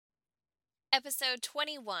Episode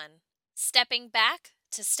 21 Stepping Back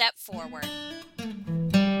to Step Forward.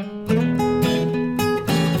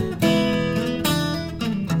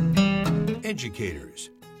 Educators,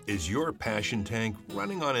 is your passion tank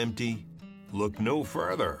running on empty? Look no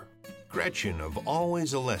further. Gretchen of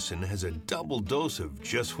Always a Lesson has a double dose of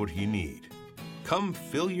just what you need. Come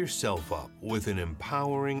fill yourself up with an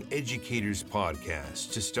empowering educators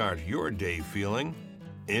podcast to start your day feeling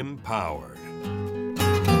empowered.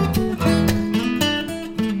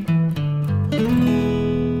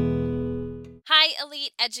 Hi,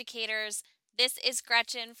 elite educators. This is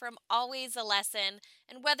Gretchen from Always a Lesson.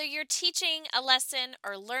 And whether you're teaching a lesson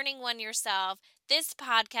or learning one yourself, this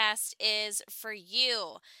podcast is for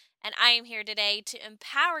you. And I am here today to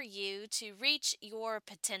empower you to reach your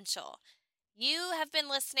potential. You have been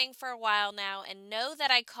listening for a while now and know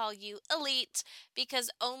that I call you elite because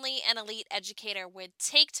only an elite educator would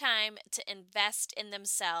take time to invest in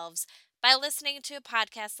themselves by listening to a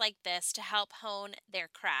podcast like this to help hone their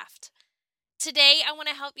craft. Today, I want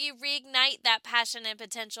to help you reignite that passion and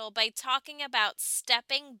potential by talking about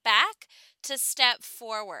stepping back to step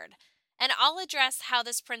forward. And I'll address how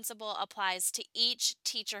this principle applies to each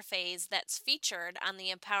teacher phase that's featured on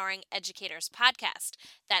the Empowering Educators podcast.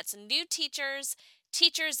 That's new teachers,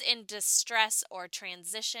 teachers in distress or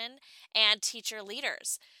transition, and teacher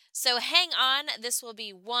leaders. So hang on, this will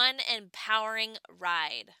be one empowering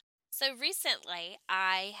ride. So recently,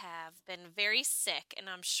 I have been very sick, and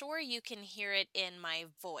I'm sure you can hear it in my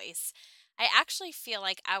voice. I actually feel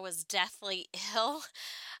like I was deathly ill.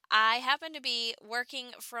 I happened to be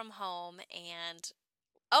working from home and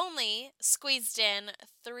only squeezed in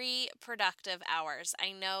 3 productive hours.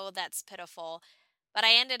 I know that's pitiful, but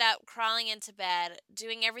I ended up crawling into bed,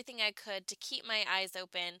 doing everything I could to keep my eyes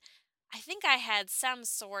open. I think I had some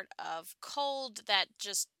sort of cold that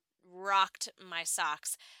just rocked my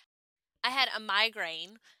socks. I had a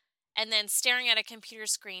migraine, and then staring at a computer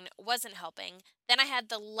screen wasn't helping. Then I had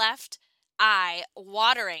the left eye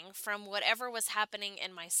watering from whatever was happening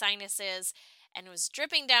in my sinuses, and it was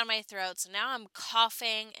dripping down my throat. So now I'm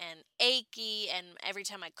coughing and achy, and every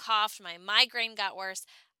time I coughed, my migraine got worse.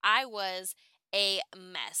 I was a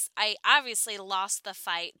mess. I obviously lost the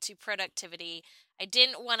fight to productivity. I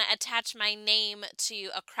didn't want to attach my name to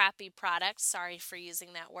a crappy product. Sorry for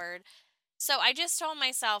using that word. So I just told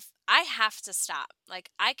myself, I have to stop. Like,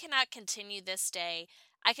 I cannot continue this day.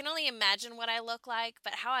 I can only imagine what I look like,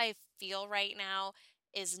 but how I feel right now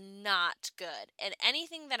is not good. And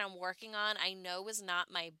anything that I'm working on, I know is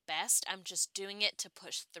not my best. I'm just doing it to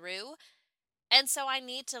push through. And so I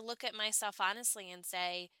need to look at myself honestly and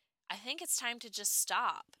say, I think it's time to just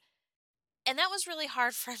stop. And that was really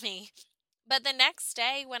hard for me. But the next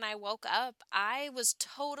day when I woke up, I was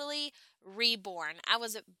totally reborn. I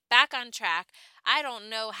was back on track. I don't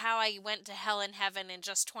know how I went to hell and heaven in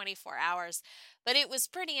just 24 hours, but it was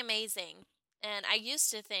pretty amazing. And I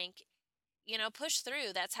used to think, push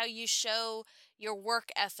through. That's how you show your work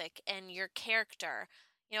ethic and your character.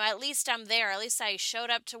 At least I'm there. At least I showed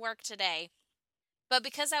up to work today. But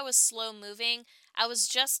because I was slow moving, I was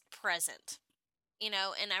just present. And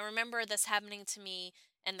I remember this happening to me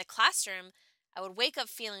in the classroom. I would wake up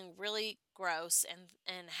feeling really gross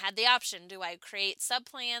and had the option. Do I create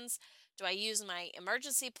subplans? Do I use my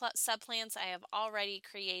emergency subplans I have already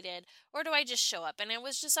created? Or do I just show up? And it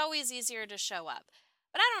was just always easier to show up.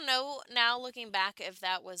 But I don't know now looking back if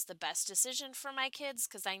that was the best decision for my kids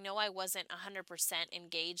because I know I wasn't 100%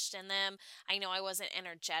 engaged in them. I know I wasn't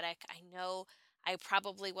energetic. I know I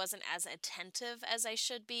probably wasn't as attentive as I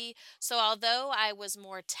should be. So, although I was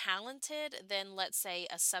more talented than, let's say,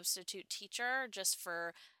 a substitute teacher just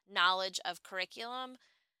for knowledge of curriculum,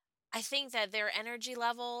 I think that their energy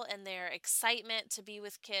level and their excitement to be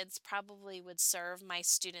with kids probably would serve my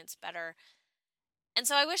students better. And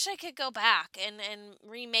so I wish I could go back and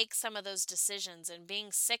remake some of those decisions. And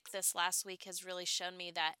being sick this last week has really shown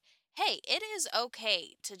me that, hey, it is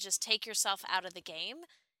okay to just take yourself out of the game.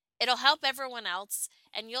 It'll help everyone else,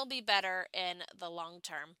 and you'll be better in the long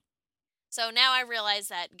term. So now I realize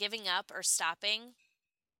that giving up or stopping,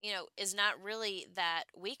 is not really that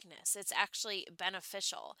weakness. It's actually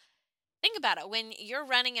beneficial. Think about it. When you're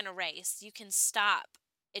running in a race, you can stop.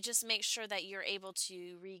 It just makes sure that you're able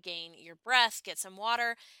to regain your breath, get some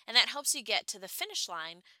water, and that helps you get to the finish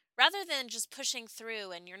line rather than just pushing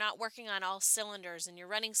through and you're not working on all cylinders and you're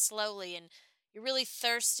running slowly and you're really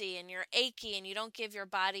thirsty and you're achy and you don't give your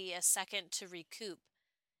body a second to recoup.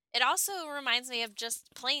 It also reminds me of just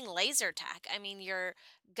playing laser tag. I mean, your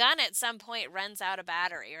gun at some point runs out of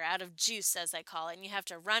battery or out of juice, as I call it, and you have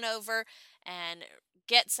to run over and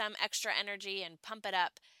get some extra energy and pump it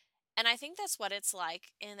up. And I think that's what it's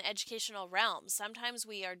like in the educational realm. Sometimes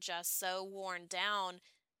we are just so worn down,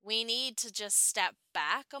 we need to just step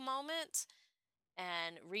back a moment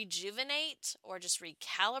and rejuvenate or just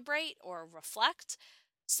recalibrate or reflect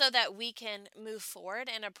so that we can move forward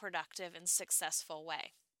in a productive and successful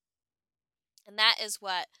way. And that is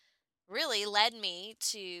what really led me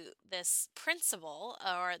to this principle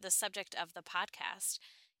or the subject of the podcast.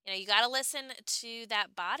 You got to listen to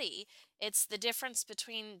that body. It's the difference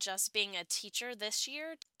between just being a teacher this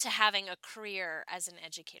year to having a career as an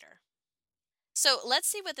educator. So let's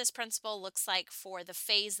see what this principle looks like for the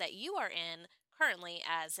phase that you are in currently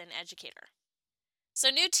as an educator. So,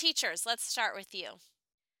 new teachers, let's start with you.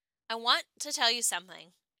 I want to tell you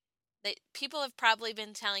something that people have probably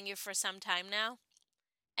been telling you for some time now,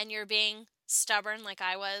 and you're being stubborn like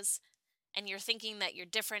I was, and you're thinking that you're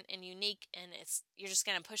different and unique and you're just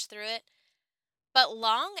going to push through it. But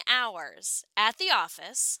long hours at the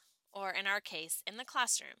office, or in our case, in the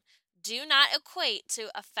classroom, do not equate to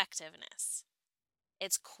effectiveness.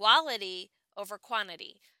 It's quality over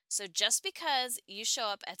quantity. So just because you show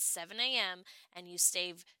up at 7 a.m. and you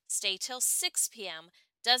stay till 6 p.m.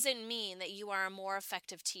 doesn't mean that you are a more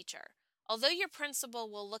effective teacher. Although your principal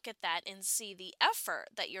will look at that and see the effort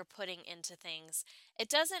that you're putting into things, it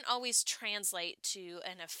doesn't always translate to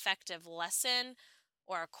an effective lesson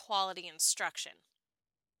or a quality instruction.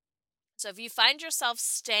 So if you find yourself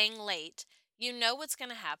staying late, you know what's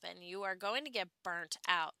going to happen. You are going to get burnt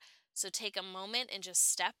out. So take a moment and just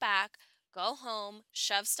step back, go home,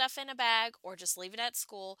 shove stuff in a bag, or just leave it at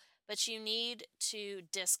school. But you need to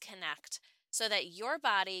disconnect so that your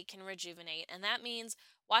body can rejuvenate. And that means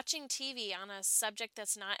watching TV on a subject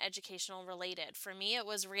that's not educational related. For me, it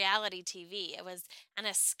was reality TV. It was an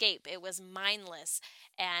escape. It was mindless.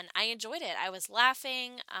 And I enjoyed it. I was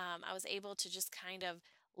laughing. I was able to just kind of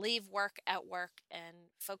leave work at work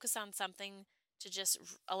and focus on something to just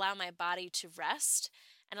allow my body to rest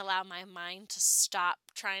and allow my mind to stop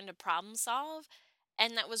trying to problem solve.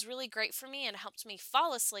 And that was really great for me and helped me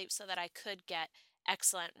fall asleep so that I could get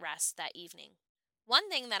excellent rest that evening. One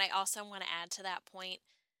thing that I also want to add to that point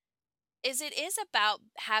is it is about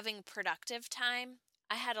having productive time.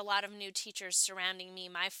 I had a lot of new teachers surrounding me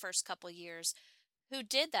my first couple years who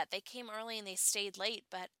did that. They came early and they stayed late,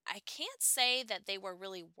 but I can't say that they were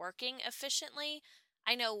really working efficiently.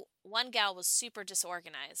 I know one gal was super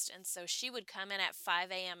disorganized, and so she would come in at 5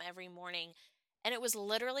 a.m. every morning, and it was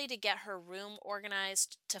literally to get her room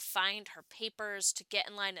organized, to find her papers, to get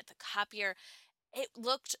in line at the copier. It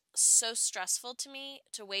looked so stressful to me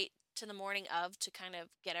to wait to the morning of to kind of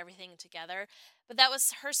get everything together, but that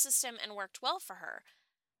was her system and worked well for her.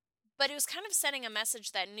 But it was kind of sending a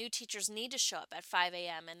message that new teachers need to show up at 5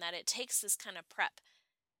 a.m. and that it takes this kind of prep.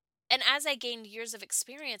 And as I gained years of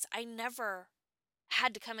experience, I never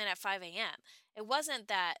had to come in at 5 a.m. It wasn't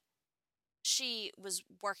that she was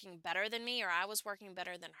working better than me or I was working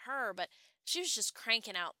better than her, but she was just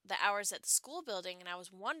cranking out the hours at the school building, and I was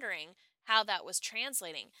wondering how that was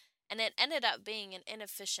translating. And it ended up being an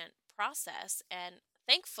inefficient process. And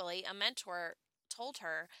thankfully, a mentor told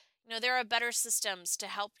her, there are better systems to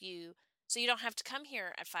help you so you don't have to come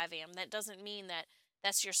here at 5 a.m. That doesn't mean that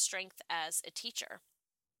that's your strength as a teacher.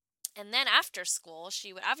 And then after school,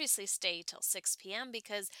 she would obviously stay till 6 p.m.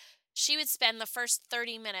 because she would spend the first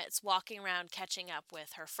 30 minutes walking around catching up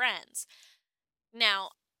with her friends.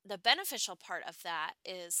 Now, the beneficial part of that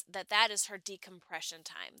is that is her decompression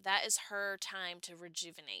time. That is her time to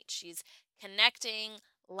rejuvenate. She's connecting,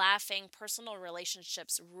 laughing. Personal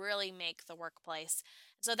relationships really make the workplace.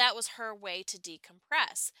 So that was her way to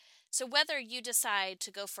decompress. So whether you decide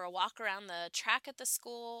to go for a walk around the track at the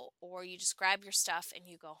school or you just grab your stuff and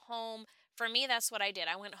you go home, for me, that's what I did.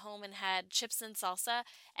 I went home and had chips and salsa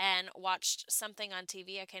and watched something on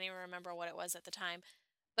TV. I can't even remember what it was at the time,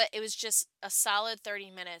 but it was just a solid 30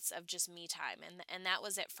 minutes of just me time, and that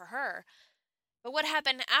was it for her. But what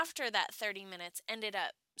happened after that 30 minutes ended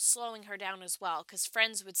up slowing her down as well, because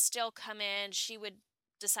friends would still come in. She would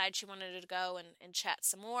decide she wanted to go and chat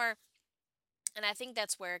some more. And I think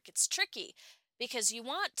that's where it gets tricky, because you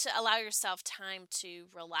want to allow yourself time to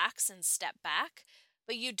relax and step back,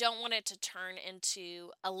 but you don't want it to turn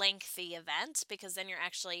into a lengthy event, because then you're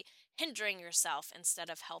actually hindering yourself instead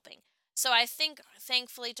of helping. So I think,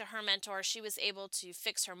 thankfully to her mentor, she was able to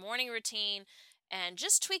fix her morning routine and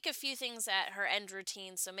just tweak a few things at her end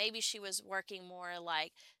routine. So maybe she was working more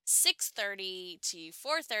like 6:30 to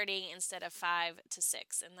 4:30 instead of 5 to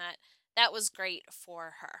 6, and that was great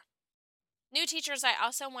for her. New teachers, I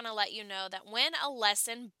also want to let you know that when a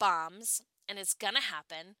lesson bombs, and it's going to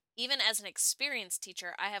happen, even as an experienced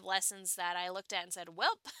teacher, I have lessons that I looked at and said,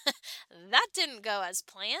 well, that didn't go as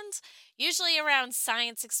planned. Usually around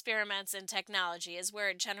science experiments and technology is where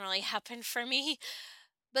it generally happened for me.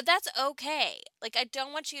 But that's okay. Like, I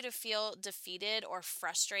don't want you to feel defeated or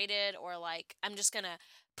frustrated or like, I'm just going to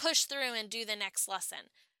push through and do the next lesson.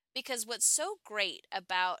 Because what's so great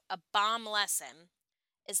about a bomb lesson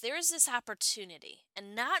is there is this opportunity,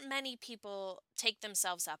 and not many people take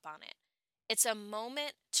themselves up on it. It's a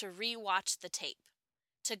moment to rewatch the tape,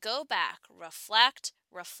 to go back, reflect,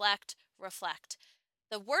 reflect, reflect.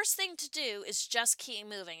 The worst thing to do is just keep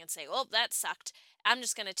moving and say, well, that sucked. I'm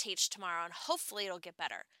just going to teach tomorrow and hopefully it'll get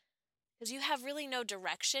better. Because you have really no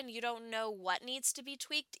direction. You don't know what needs to be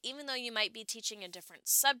tweaked, even though you might be teaching a different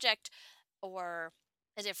subject or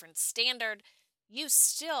a different standard. You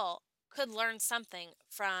still could learn something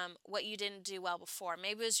from what you didn't do well before.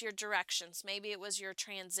 Maybe it was your directions, maybe it was your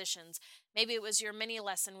transitions, maybe it was your mini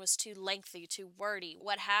lesson was too lengthy, too wordy,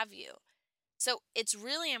 what have you. So it's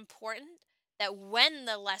really important that when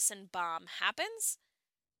the lesson bomb happens,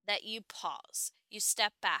 that you pause, you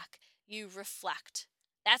step back, you reflect.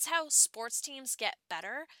 That's how sports teams get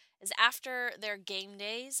better, is after their game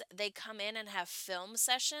days, they come in and have film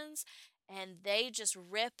sessions and they just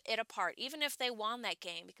rip it apart, even if they won that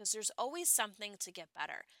game, because there's always something to get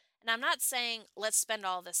better. And I'm not saying let's spend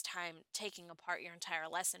all this time taking apart your entire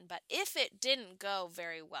lesson, but if it didn't go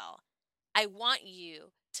very well, I want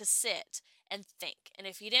you to sit and think. And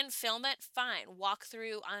if you didn't film it, fine. Walk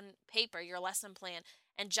through on paper your lesson plan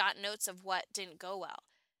and jot notes of what didn't go well.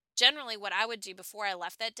 Generally, what I would do before I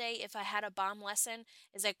left that day, if I had a bomb lesson,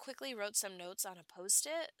 is I quickly wrote some notes on a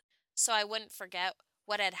Post-it so I wouldn't forget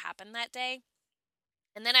what had happened that day.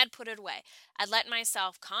 And then I'd put it away. I'd let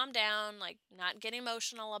myself calm down, like not get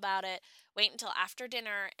emotional about it, wait until after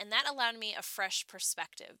dinner, and that allowed me a fresh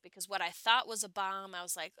perspective because what I thought was a bomb, I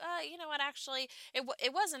was like, you know what, actually,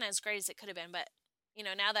 it wasn't as great as it could have been, but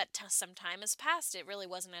now that some time has passed, it really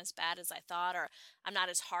wasn't as bad as I thought, or I'm not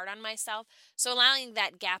as hard on myself. So allowing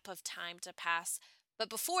that gap of time to pass. But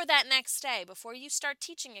before that next day, before you start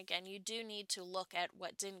teaching again, you do need to look at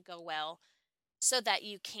what didn't go well so that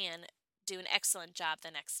you can do an excellent job the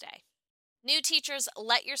next day. New teachers,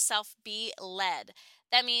 let yourself be led.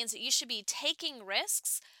 That means you should be taking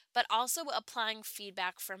risks, but also applying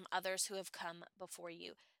feedback from others who have come before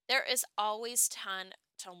you. There is always ton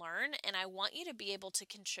to learn, and I want you to be able to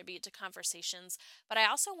contribute to conversations, but I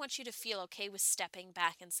also want you to feel okay with stepping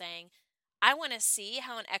back and saying, I want to see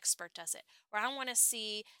how an expert does it, or I want to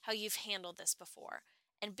see how you've handled this before.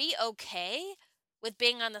 And be okay with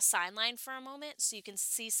being on the sideline for a moment so you can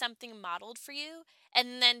see something modeled for you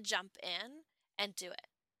and then jump in and do it.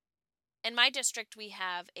 In my district, we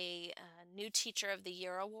have a new teacher of the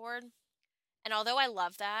year award. And although I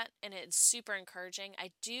love that and it's super encouraging,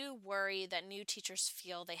 I do worry that new teachers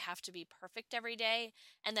feel they have to be perfect every day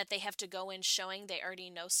and that they have to go in showing they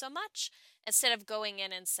already know so much instead of going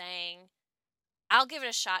in and saying, I'll give it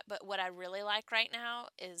a shot, but what I really like right now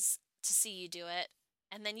is to see you do it.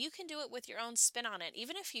 And then you can do it with your own spin on it.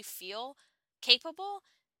 Even if you feel capable,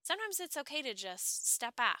 sometimes it's okay to just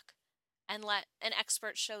step back and let an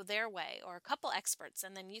expert show their way or a couple experts,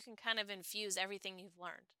 and then you can kind of infuse everything you've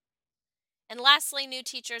learned. And lastly, new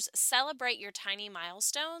teachers, celebrate your tiny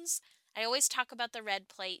milestones. I always talk about the red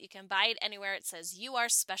plate. You can buy it anywhere. It says, "You are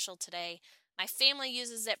special today." My family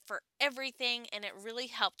uses it for everything, and it really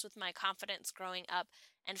helped with my confidence growing up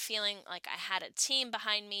and feeling like I had a team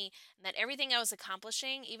behind me and that everything I was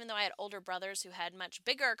accomplishing, even though I had older brothers who had much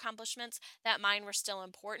bigger accomplishments, that mine were still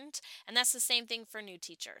important. And that's the same thing for new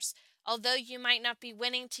teachers. Although you might not be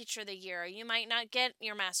winning Teacher of the Year, or you might not get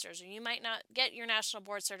your master's, or you might not get your national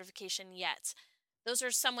board certification yet, those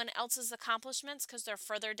are someone else's accomplishments because they're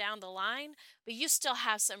further down the line, but you still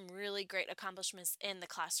have some really great accomplishments in the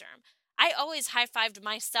classroom. I always high-fived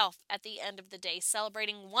myself at the end of the day,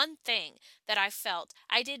 celebrating one thing that I felt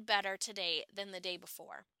I did better today than the day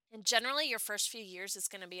before. And generally, your first few years is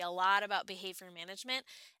going to be a lot about behavior management,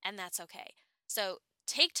 and that's okay. So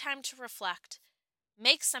take time to reflect,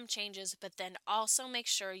 make some changes, but then also make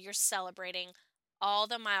sure you're celebrating all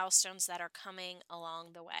the milestones that are coming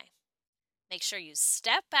along the way. Make sure you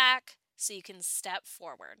step back so you can step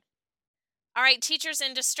forward. All right, teachers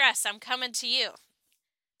in distress, I'm coming to you.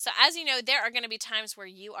 So as you know, there are going to be times where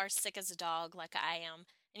you are sick as a dog like I am,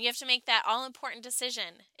 and you have to make that all-important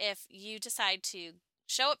decision if you decide to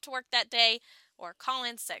show up to work that day or call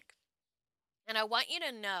in sick. And I want you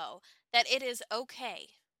to know that it is okay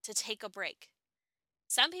to take a break.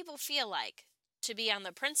 Some people feel like to be on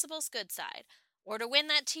the principal's good side, or to win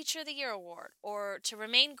that Teacher of the Year award, or to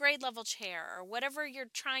remain grade level chair, or whatever you're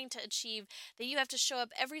trying to achieve, that you have to show up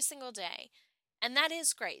every single day. And that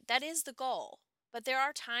is great. That is the goal. But there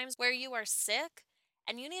are times where you are sick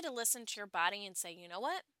and you need to listen to your body and say, you know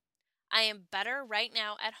what? I am better right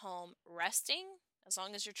now at home resting, as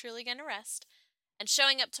long as you're truly going to rest, and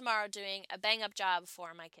showing up tomorrow doing a bang up job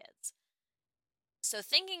for my kids. So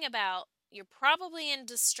thinking about, you're probably in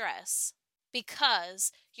distress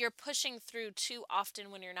because you're pushing through too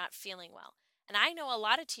often when you're not feeling well. And I know a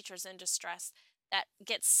lot of teachers in distress that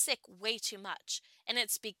get sick way too much. And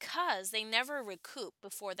it's because they never recoup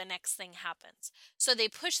before the next thing happens. So they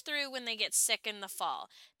push through when they get sick in the fall.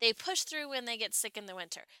 They push through when they get sick in the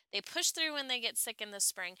winter. They push through when they get sick in the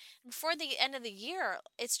spring. And before the end of the year,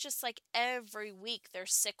 it's just like every week they're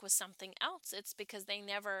sick with something else. It's because they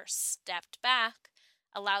never stepped back,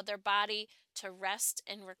 allowed their body to rest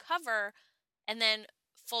and recover, and then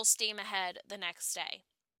full steam ahead the next day.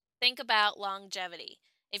 Think about longevity.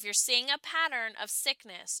 If you're seeing a pattern of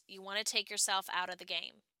sickness, you want to take yourself out of the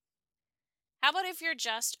game. How about if you're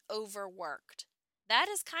just overworked? That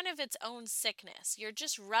is kind of its own sickness. You're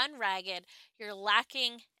just run ragged. You're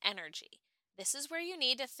lacking energy. This is where you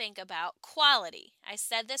need to think about quality. I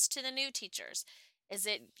said this to the new teachers. Is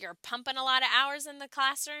it you're pumping a lot of hours in the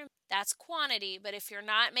classroom? That's quantity. But if you're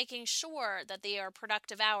not making sure that they are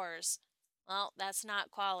productive hours, well, that's not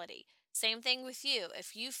quality. Same thing with you.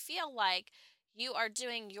 If you feel like you are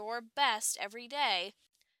doing your best every day,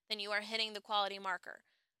 then you are hitting the quality marker.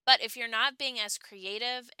 But if you're not being as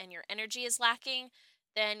creative and your energy is lacking,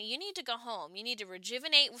 then you need to go home. You need to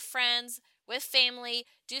rejuvenate with friends, with family,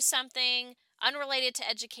 do something unrelated to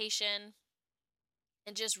education,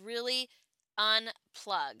 and just really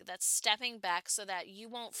unplug. That's stepping back so that you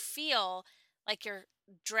won't feel like you're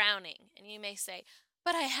drowning. And you may say,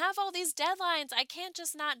 but I have all these deadlines. I can't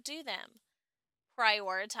just not do them.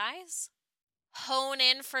 Prioritize. Hone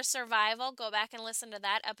in for survival. Go back and listen to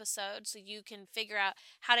that episode so you can figure out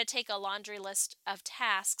how to take a laundry list of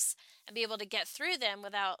tasks and be able to get through them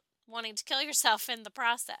without wanting to kill yourself in the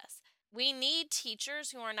process. We need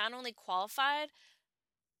teachers who are not only qualified,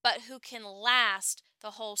 but who can last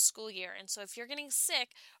the whole school year. And so if you're getting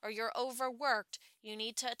sick or you're overworked, you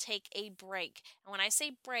need to take a break. And when I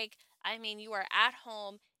say break, I mean you are at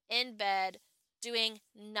home, in bed, doing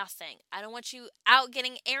nothing. I don't want you out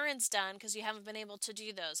getting errands done because you haven't been able to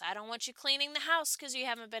do those. I don't want you cleaning the house because you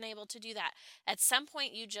haven't been able to do that. At some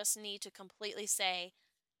point, you just need to completely say,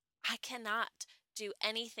 I cannot do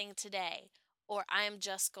anything today, or I am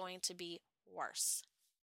just going to be worse.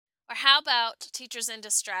 Or how about teachers in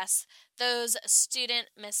distress, those student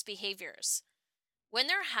misbehaviors? When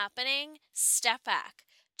they're happening, step back,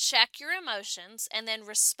 check your emotions, and then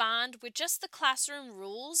respond with just the classroom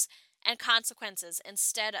rules and consequences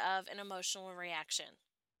instead of an emotional reaction.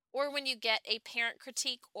 Or when you get a parent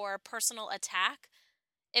critique or a personal attack,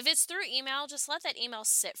 if it's through email, just let that email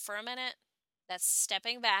sit for a minute. That's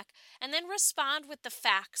stepping back, and then respond with the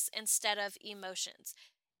facts instead of emotions.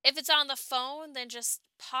 If it's on the phone, then just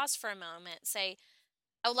pause for a moment. Say,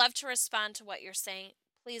 I would love to respond to what you're saying.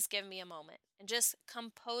 Please give me a moment. And just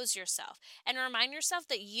compose yourself and remind yourself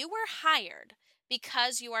that you were hired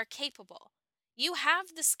because you are capable. You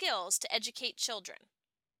have the skills to educate children.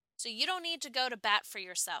 So you don't need to go to bat for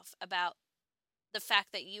yourself about the fact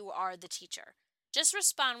that you are the teacher. Just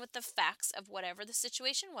respond with the facts of whatever the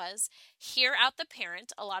situation was. Hear out the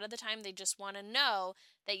parent. A lot of the time they just want to know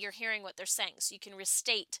that you're hearing what they're saying, so you can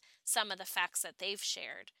restate some of the facts that they've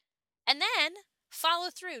shared. And then follow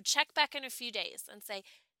through. Check back in a few days and say,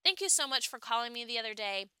 thank you so much for calling me the other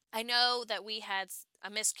day. I know that we had a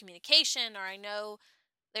miscommunication, or I know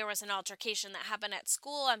there was an altercation that happened at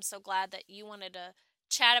school. I'm so glad that you wanted to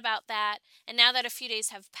chat about that. And now that a few days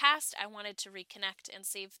have passed, I wanted to reconnect and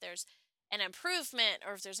see if there's an improvement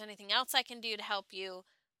or if there's anything else I can do to help you,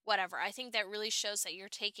 whatever. I think that really shows that you're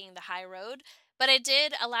taking the high road. But it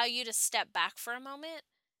did allow you to step back for a moment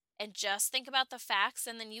and just think about the facts.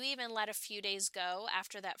 And then you even let a few days go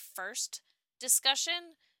after that first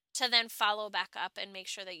discussion to then follow back up and make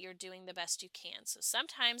sure that you're doing the best you can. So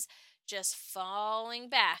sometimes just falling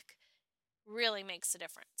back really makes a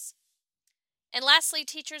difference. And lastly,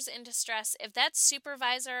 teachers in distress, if that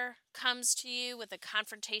supervisor comes to you with a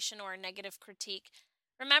confrontation or a negative critique,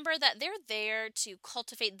 remember that they're there to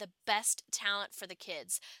cultivate the best talent for the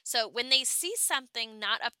kids. So when they see something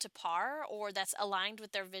not up to par or that's aligned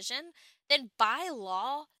with their vision, then by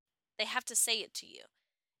law, they have to say it to you.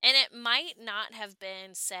 And it might not have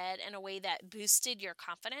been said in a way that boosted your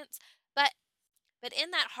confidence, but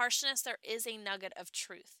in that harshness, there is a nugget of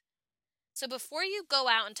truth. So before you go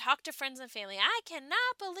out and talk to friends and family, I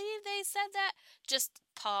cannot believe they said that, Just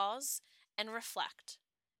pause and reflect.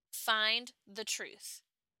 Find the truth.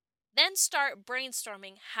 Then start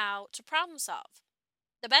brainstorming how to problem solve.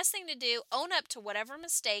 The best thing to do, own up to whatever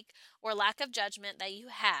mistake or lack of judgment that you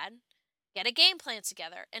had. Get a game plan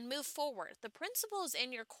together and move forward. The principal is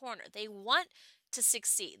in your corner. They want to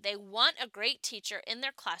succeed. They want a great teacher in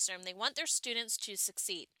their classroom. They want their students to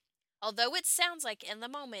succeed. Although it sounds like in the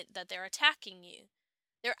moment that they're attacking you,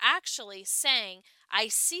 they're actually saying, I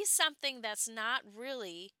see something that's not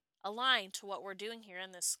really aligned to what we're doing here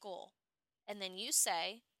in this school. And then you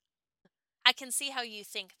say, I can see how you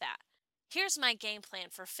think that. Here's my game plan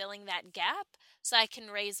for filling that gap so I can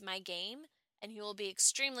raise my game, and you will be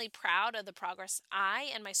extremely proud of the progress I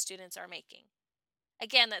and my students are making.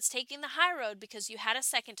 Again, that's taking the high road because you had a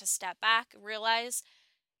second to step back, realize,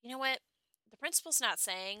 you know what? The principal's not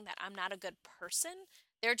saying that I'm not a good person.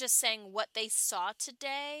 They're just saying what they saw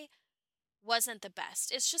today wasn't the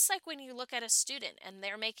best. It's just like when you look at a student and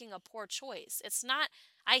they're making a poor choice. It's not,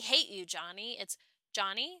 I hate you, Johnny. It's,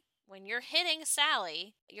 Johnny, when you're hitting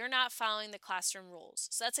Sally, you're not following the classroom rules.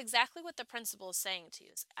 So that's exactly what the principal is saying to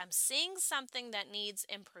you. I'm seeing something that needs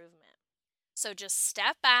improvement. So just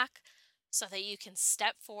step back so that you can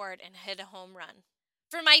step forward and hit a home run.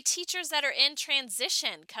 For my teachers that are in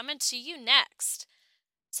transition, coming to you next.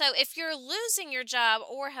 So if you're losing your job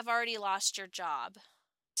or have already lost your job,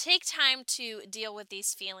 take time to deal with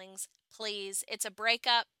these feelings, please. It's a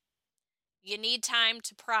breakup. You need time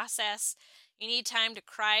to process. You need time to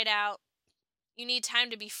cry it out. You need time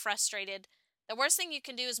to be frustrated. The worst thing you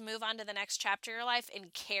can do is move on to the next chapter of your life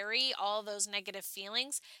and carry all those negative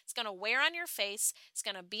feelings. It's going to wear on your face. It's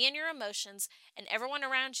going to be in your emotions, and everyone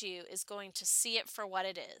around you is going to see it for what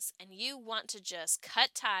it is. And you want to just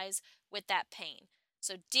cut ties with that pain.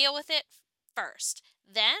 So deal with it first.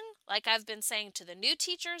 Then, like I've been saying to the new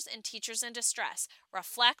teachers and teachers in distress,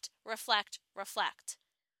 reflect, reflect, reflect.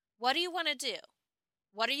 What do you want to do?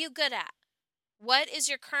 What are you good at? What is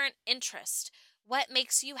your current interest? What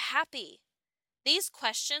makes you happy? These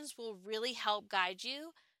questions will really help guide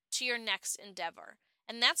you to your next endeavor.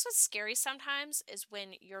 And that's what's scary sometimes is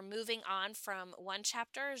when you're moving on from one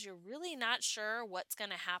chapter, is you're really not sure what's going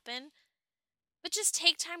to happen. But just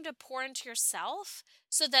take time to pour into yourself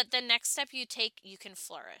so that the next step you take, you can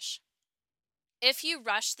flourish. If you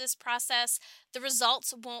rush this process, the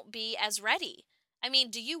results won't be as ready. I mean,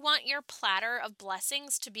 do you want your platter of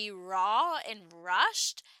blessings to be raw and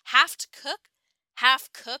rushed, half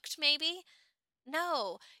cooked maybe?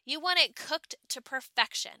 No, you want it cooked to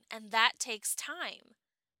perfection, and that takes time.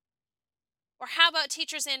 Or how about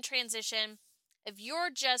teachers in transition? If you're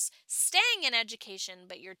just staying in education,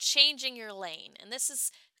 but you're changing your lane, and this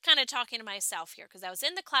is kind of talking to myself here because I was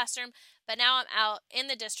in the classroom, but now I'm out in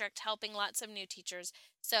the district helping lots of new teachers.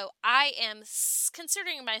 So I am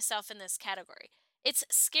considering myself in this category. It's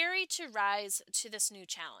scary to rise to this new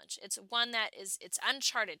challenge. It's one that it's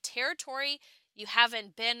uncharted territory. You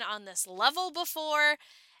haven't been on this level before.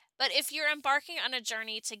 But if you're embarking on a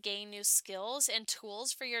journey to gain new skills and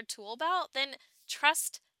tools for your tool belt, then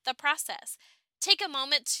trust the process. Take a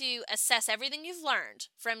moment to assess everything you've learned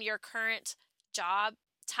from your current job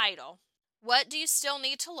title. What do you still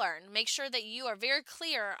need to learn? Make sure that you are very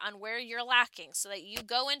clear on where you're lacking so that you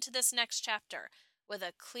go into this next chapter with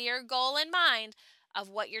a clear goal in mind of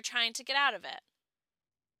what you're trying to get out of it.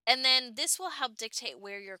 And then this will help dictate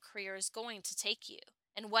where your career is going to take you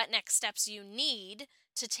and what next steps you need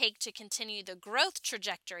to take to continue the growth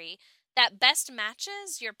trajectory that best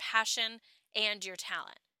matches your passion and your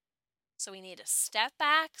talent. So we need to step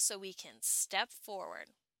back so we can step forward.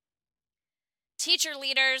 Teacher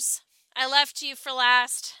leaders, I left you for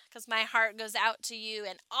last because my heart goes out to you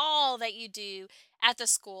and all that you do at the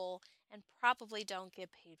school and probably don't get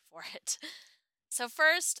paid for it. So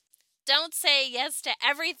first, don't say yes to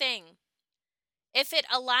everything. If it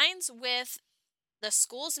aligns with the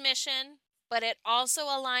school's mission, but it also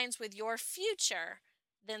aligns with your future,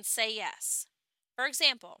 then say yes. For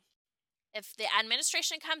example, if the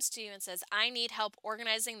administration comes to you and says, I need help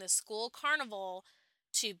organizing the school carnival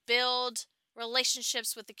to build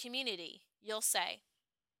relationships with the community, you'll say,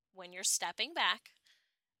 when you're stepping back,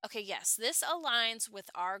 okay, yes, this aligns with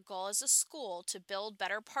our goal as a school to build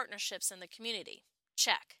better partnerships in the community.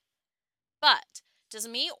 Check. But does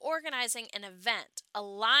me organizing an event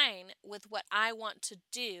align with what I want to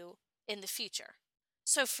do in the future?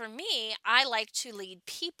 So for me, I like to lead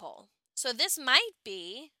people. So this might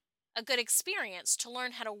be a good experience to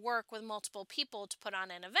learn how to work with multiple people to put on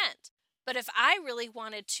an event. But if I really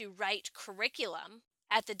wanted to write curriculum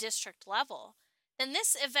at the district level, then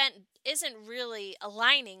this event isn't really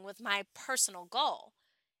aligning with my personal goal.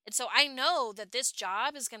 And so I know that this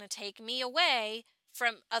job is going to take me away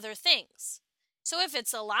from other things. So if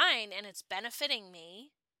it's aligned and it's benefiting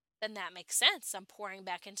me, then that makes sense. I'm pouring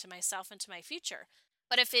back into myself, into my future.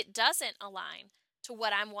 But if it doesn't align to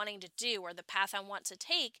what I'm wanting to do or the path I want to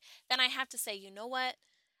take, then I have to say, you know what?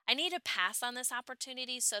 I need to pass on this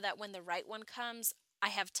opportunity so that when the right one comes, I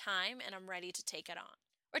have time and I'm ready to take it on.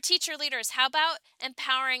 Or teacher leaders, how about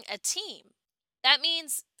empowering a team? That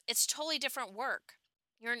means it's totally different work.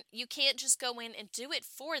 You can't just go in and do it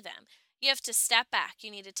for them. You have to step back.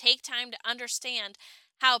 You need to take time to understand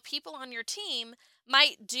how people on your team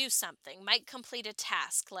might do something, might complete a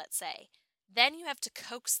task, let's say. Then you have to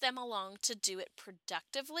coax them along to do it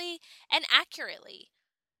productively and accurately.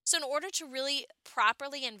 So, in order to really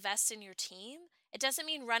properly invest in your team, it doesn't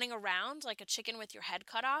mean running around like a chicken with your head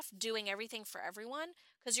cut off, doing everything for everyone,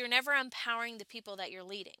 because you're never empowering the people that you're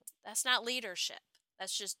leading. That's not leadership.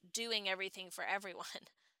 That's just doing everything for everyone.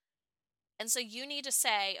 And so you need to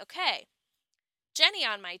say, okay, Jenny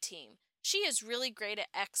on my team, she is really great at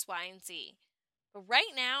X, Y, and Z. But right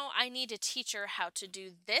now, I need to teach her how to do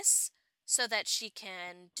this so that she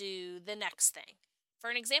can do the next thing. For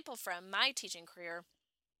an example from my teaching career,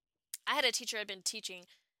 I had a teacher who had been teaching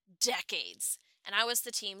decades, and I was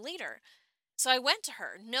the team leader. So I went to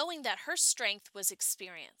her knowing that her strength was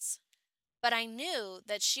experience. But I knew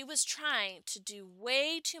that she was trying to do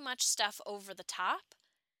way too much stuff over the top,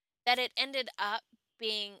 that it ended up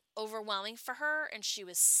being overwhelming for her, and she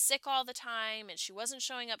was sick all the time, and she wasn't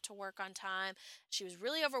showing up to work on time. She was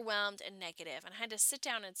really overwhelmed and negative, and I had to sit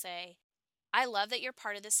down and say, I love that you're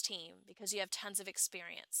part of this team because you have tons of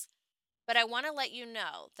experience. But I want to let you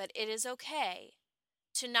know that it is okay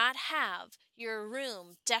to not have your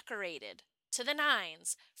room decorated to the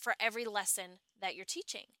nines for every lesson that you're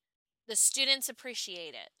teaching. The students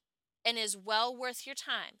appreciate it and is well worth your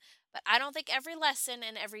time. But I don't think every lesson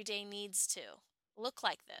and every day needs to look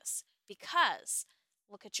like this, because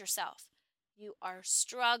look at yourself. You are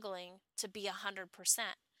struggling to be 100%.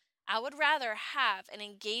 I would rather have an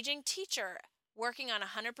engaging teacher working on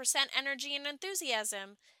 100% energy and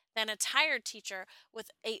enthusiasm than a tired teacher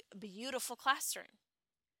with a beautiful classroom.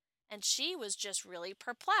 And she was just really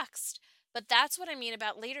perplexed. But that's what I mean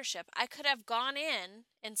about leadership. I could have gone in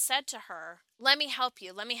and said to her, let me help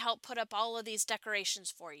you. Let me help put up all of these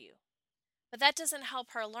decorations for you. But that doesn't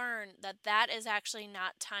help her learn that that is actually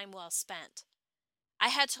not time well spent. I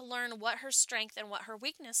had to learn what her strength and what her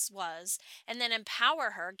weakness was, and then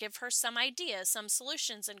empower her, give her some ideas, some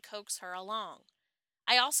solutions, and coax her along.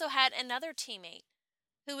 I also had another teammate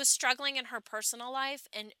who was struggling in her personal life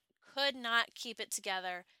and could not keep it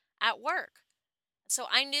together at work. So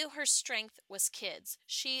I knew her strength was kids.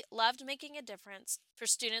 She loved making a difference for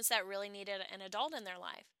students that really needed an adult in their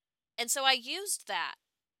life. And so I used that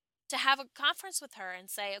to have a conference with her and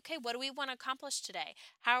say, okay, what do we want to accomplish today?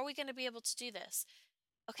 How are we going to be able to do this?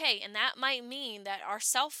 Okay, and that might mean that our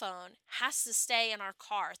cell phone has to stay in our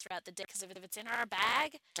car throughout the day, because if it's in our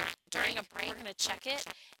bag during a break, we're going to check it,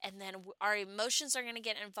 and then our emotions are going to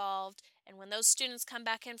get involved, and when those students come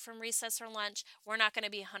back in from recess or lunch, we're not going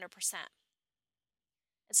to be 100%.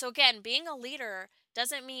 And so again, being a leader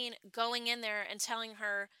doesn't mean going in there and telling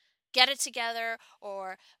her, get it together,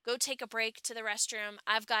 or go take a break to the restroom.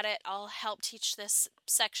 I've got it. I'll help teach this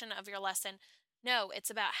section of your lesson. No, it's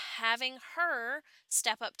about having her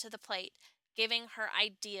step up to the plate, giving her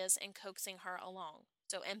ideas and coaxing her along.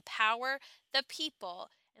 So empower the people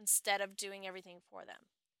instead of doing everything for them.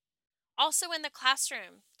 Also in the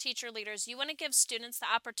classroom, teacher leaders, you want to give students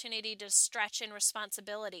the opportunity to stretch in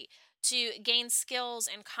responsibility, to gain skills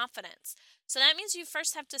and confidence. So that means you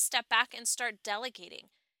first have to step back and start delegating.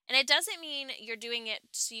 And it doesn't mean you're doing it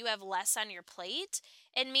so you have less on your plate.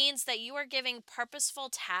 It means that you are giving purposeful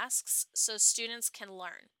tasks so students can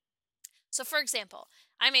learn. So for example,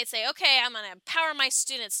 I may say, okay, I'm going to empower my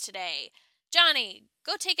students today. Johnny,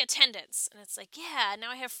 go take attendance. And it's like, yeah,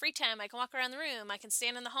 now I have free time. I can walk around the room. I can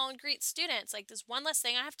stand in the hall and greet students. Like, this one less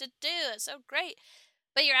thing I have to do. It's so great.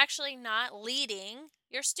 But you're actually not leading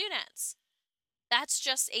your students. That's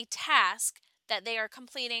just a task that they are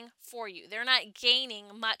completing for you. They're not gaining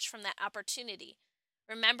much from that opportunity.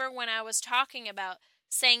 Remember when I was talking about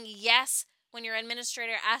saying yes when your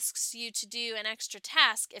administrator asks you to do an extra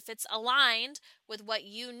task if it's aligned with what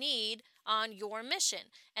you need on your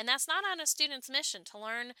mission. And that's not on a student's mission to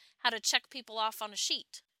learn how to check people off on a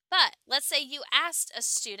sheet. But let's say you asked a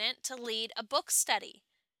student to lead a book study,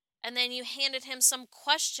 and then you handed him some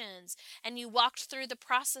questions and you walked through the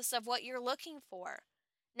process of what you're looking for.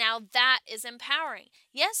 Now that is empowering.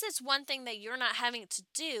 Yes, it's one thing that you're not having to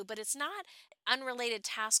do, but it's not an unrelated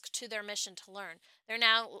task to their mission to learn. They're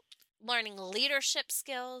now learning leadership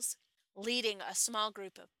skills, leading a small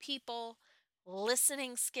group of people,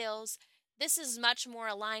 listening skills. This is much more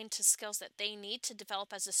aligned to skills that they need to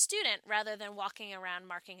develop as a student rather than walking around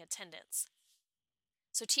marking attendance.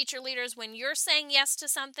 So teacher leaders, when you're saying yes to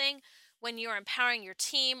something, when you're empowering your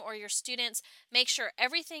team or your students, make sure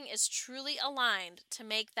everything is truly aligned to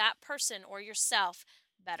make that person or yourself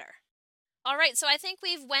better. All right, so I think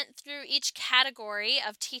we've went through each category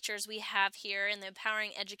of teachers we have here in the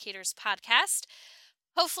Empowering Educators podcast.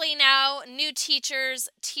 Hopefully now new teachers,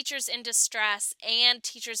 teachers in distress, and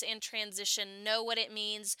teachers in transition know what it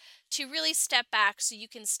means to really step back so you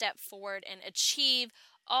can step forward and achieve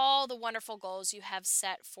all the wonderful goals you have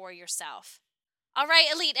set for yourself. All right,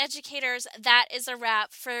 elite educators, that is a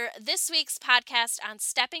wrap for this week's podcast on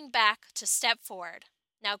stepping back to step forward.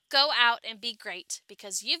 Now go out and be great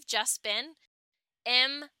because you've just been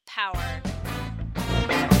empowered.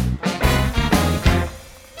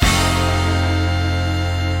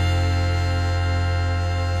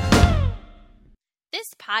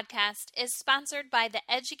 This podcast is sponsored by the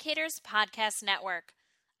Educators Podcast Network,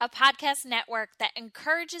 a podcast network that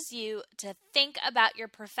encourages you to think about your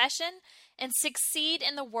profession and succeed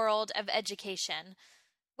in the world of education.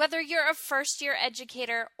 Whether you're a first-year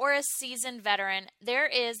educator or a seasoned veteran, there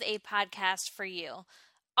is a podcast for you.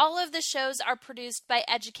 All of the shows are produced by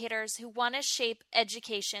educators who want to shape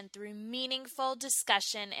education through meaningful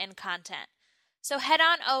discussion and content. So head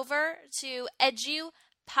on over to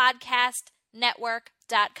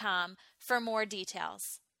edupodcastnetwork.com for more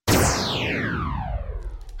details.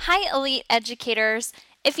 Hi, elite educators.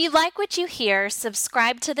 If you like what you hear,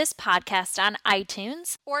 subscribe to this podcast on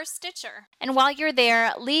iTunes or Stitcher. And while you're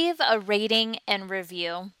there, leave a rating and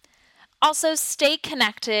review. Also, stay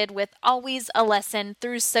connected with Always a Lesson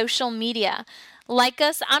through social media. Like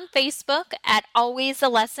us on Facebook at Always a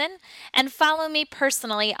Lesson and follow me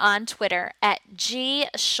personally on Twitter at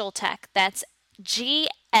gschultek. That's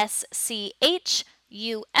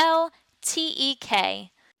GSCHULTEK.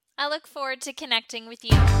 I look forward to connecting with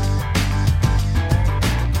you.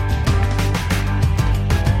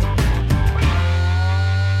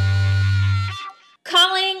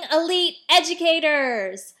 Calling elite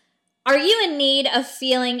educators! Are you in need of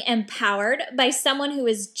feeling empowered by someone who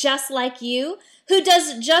is just like you, who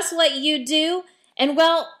does just what you do, and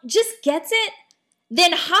just gets it?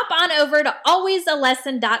 Then hop on over to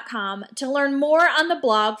alwaysalesson.com to learn more on the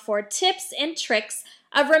blog for tips and tricks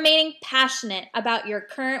of remaining passionate about your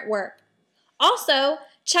current work. Also,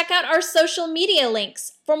 check out our social media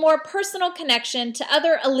links for more personal connection to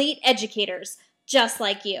other elite educators just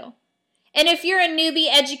like you. And if you're a newbie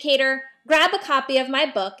educator, grab a copy of my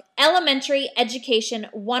book, Elementary Education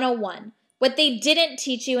 101, What They Didn't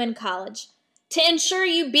Teach You in College, to ensure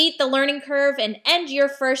you beat the learning curve and end your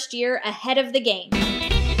first year ahead of the game.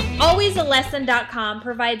 Alwaysalesson.com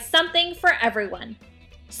provides something for everyone.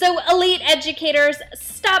 So elite educators,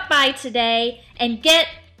 stop by today and get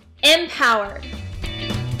empowered.